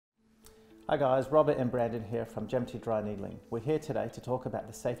Hi guys, Robert and Brandon here from GEMt Dry Needling. We're here today to talk about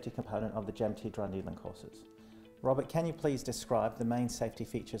the safety component of the GEMt Dry Needling courses. Robert, can you please describe the main safety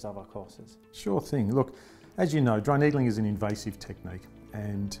features of our courses? Sure thing. Look, as you know, dry needling is an invasive technique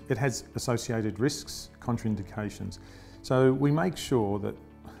and it has associated risks, contraindications. So we make sure that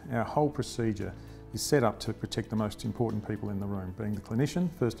our whole procedure is set up to protect the most important people in the room, being the clinician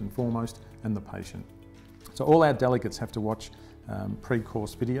first and foremost and the patient. So all our delegates have to watch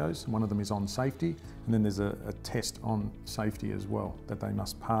pre-course videos. One of them is on safety, and then there's a test on safety as well that they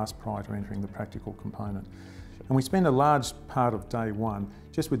must pass prior to entering the practical component. And we spend a large part of day one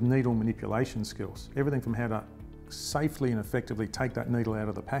just with needle manipulation skills. Everything from how to safely and effectively take that needle out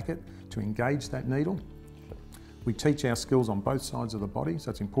of the packet to engage that needle. We teach our skills on both sides of the body,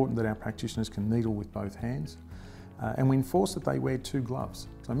 so it's important that our practitioners can needle with both hands. And we enforce that they wear 2 gloves.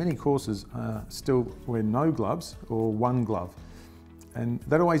 So many courses still wear no gloves or 1 glove. And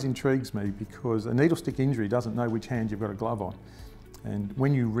that always intrigues me because a needle stick injury doesn't know which hand you've got a glove on. And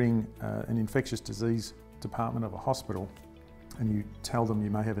when you ring an infectious disease department of a hospital and you tell them you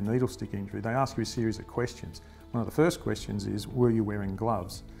may have a needle stick injury, they ask you a series of questions. One of the first questions is, were you wearing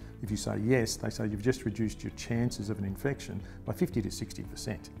gloves? If you say yes, they say you've just reduced your chances of an infection by 50 to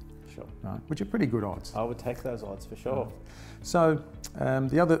 60%. Sure. Right, which are pretty good odds. I would take those odds for sure. So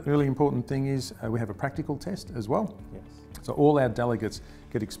the other really important thing is we have a practical test as well. Yes. So all our delegates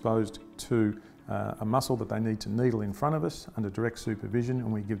get exposed to a muscle that they need to needle in front of us under direct supervision,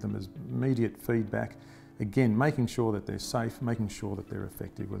 and we give them immediate feedback, again making sure that they're safe, making sure that they're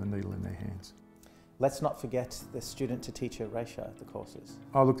effective with a needle in their hands. Let's not forget the student to teacher ratio of the courses.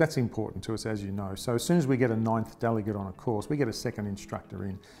 Oh look, that's important to us, as you know. So as soon as we get a 9th delegate on a course, we get a 2nd instructor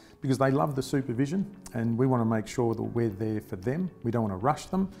in because they love the supervision and we want to make sure that we're there for them. We don't want to rush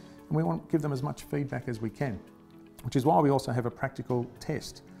them and we want to give them as much feedback as we can, which is why we also have a practical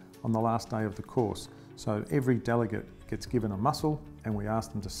test on the last day of the course. So every delegate gets given a muscle and we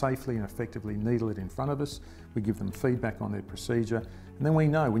ask them to safely and effectively needle it in front of us. We give them feedback on their procedure, and then we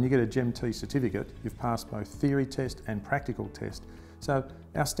know when you get a GEMt certificate, you've passed both theory test and practical test. So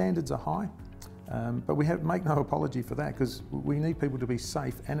our standards are high, but we make no apology for that because we need people to be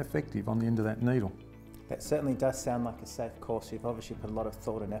safe and effective on the end of that needle. That certainly does sound like a safe course. You've obviously put a lot of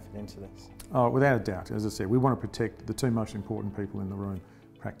thought and effort into this. Oh, without a doubt. As I said, we want to protect the 2 most important people in the room,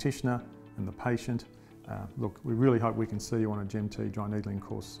 practitioner and the patient. Look, we really hope we can see you on a GEMt dry needling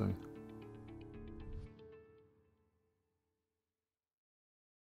course soon.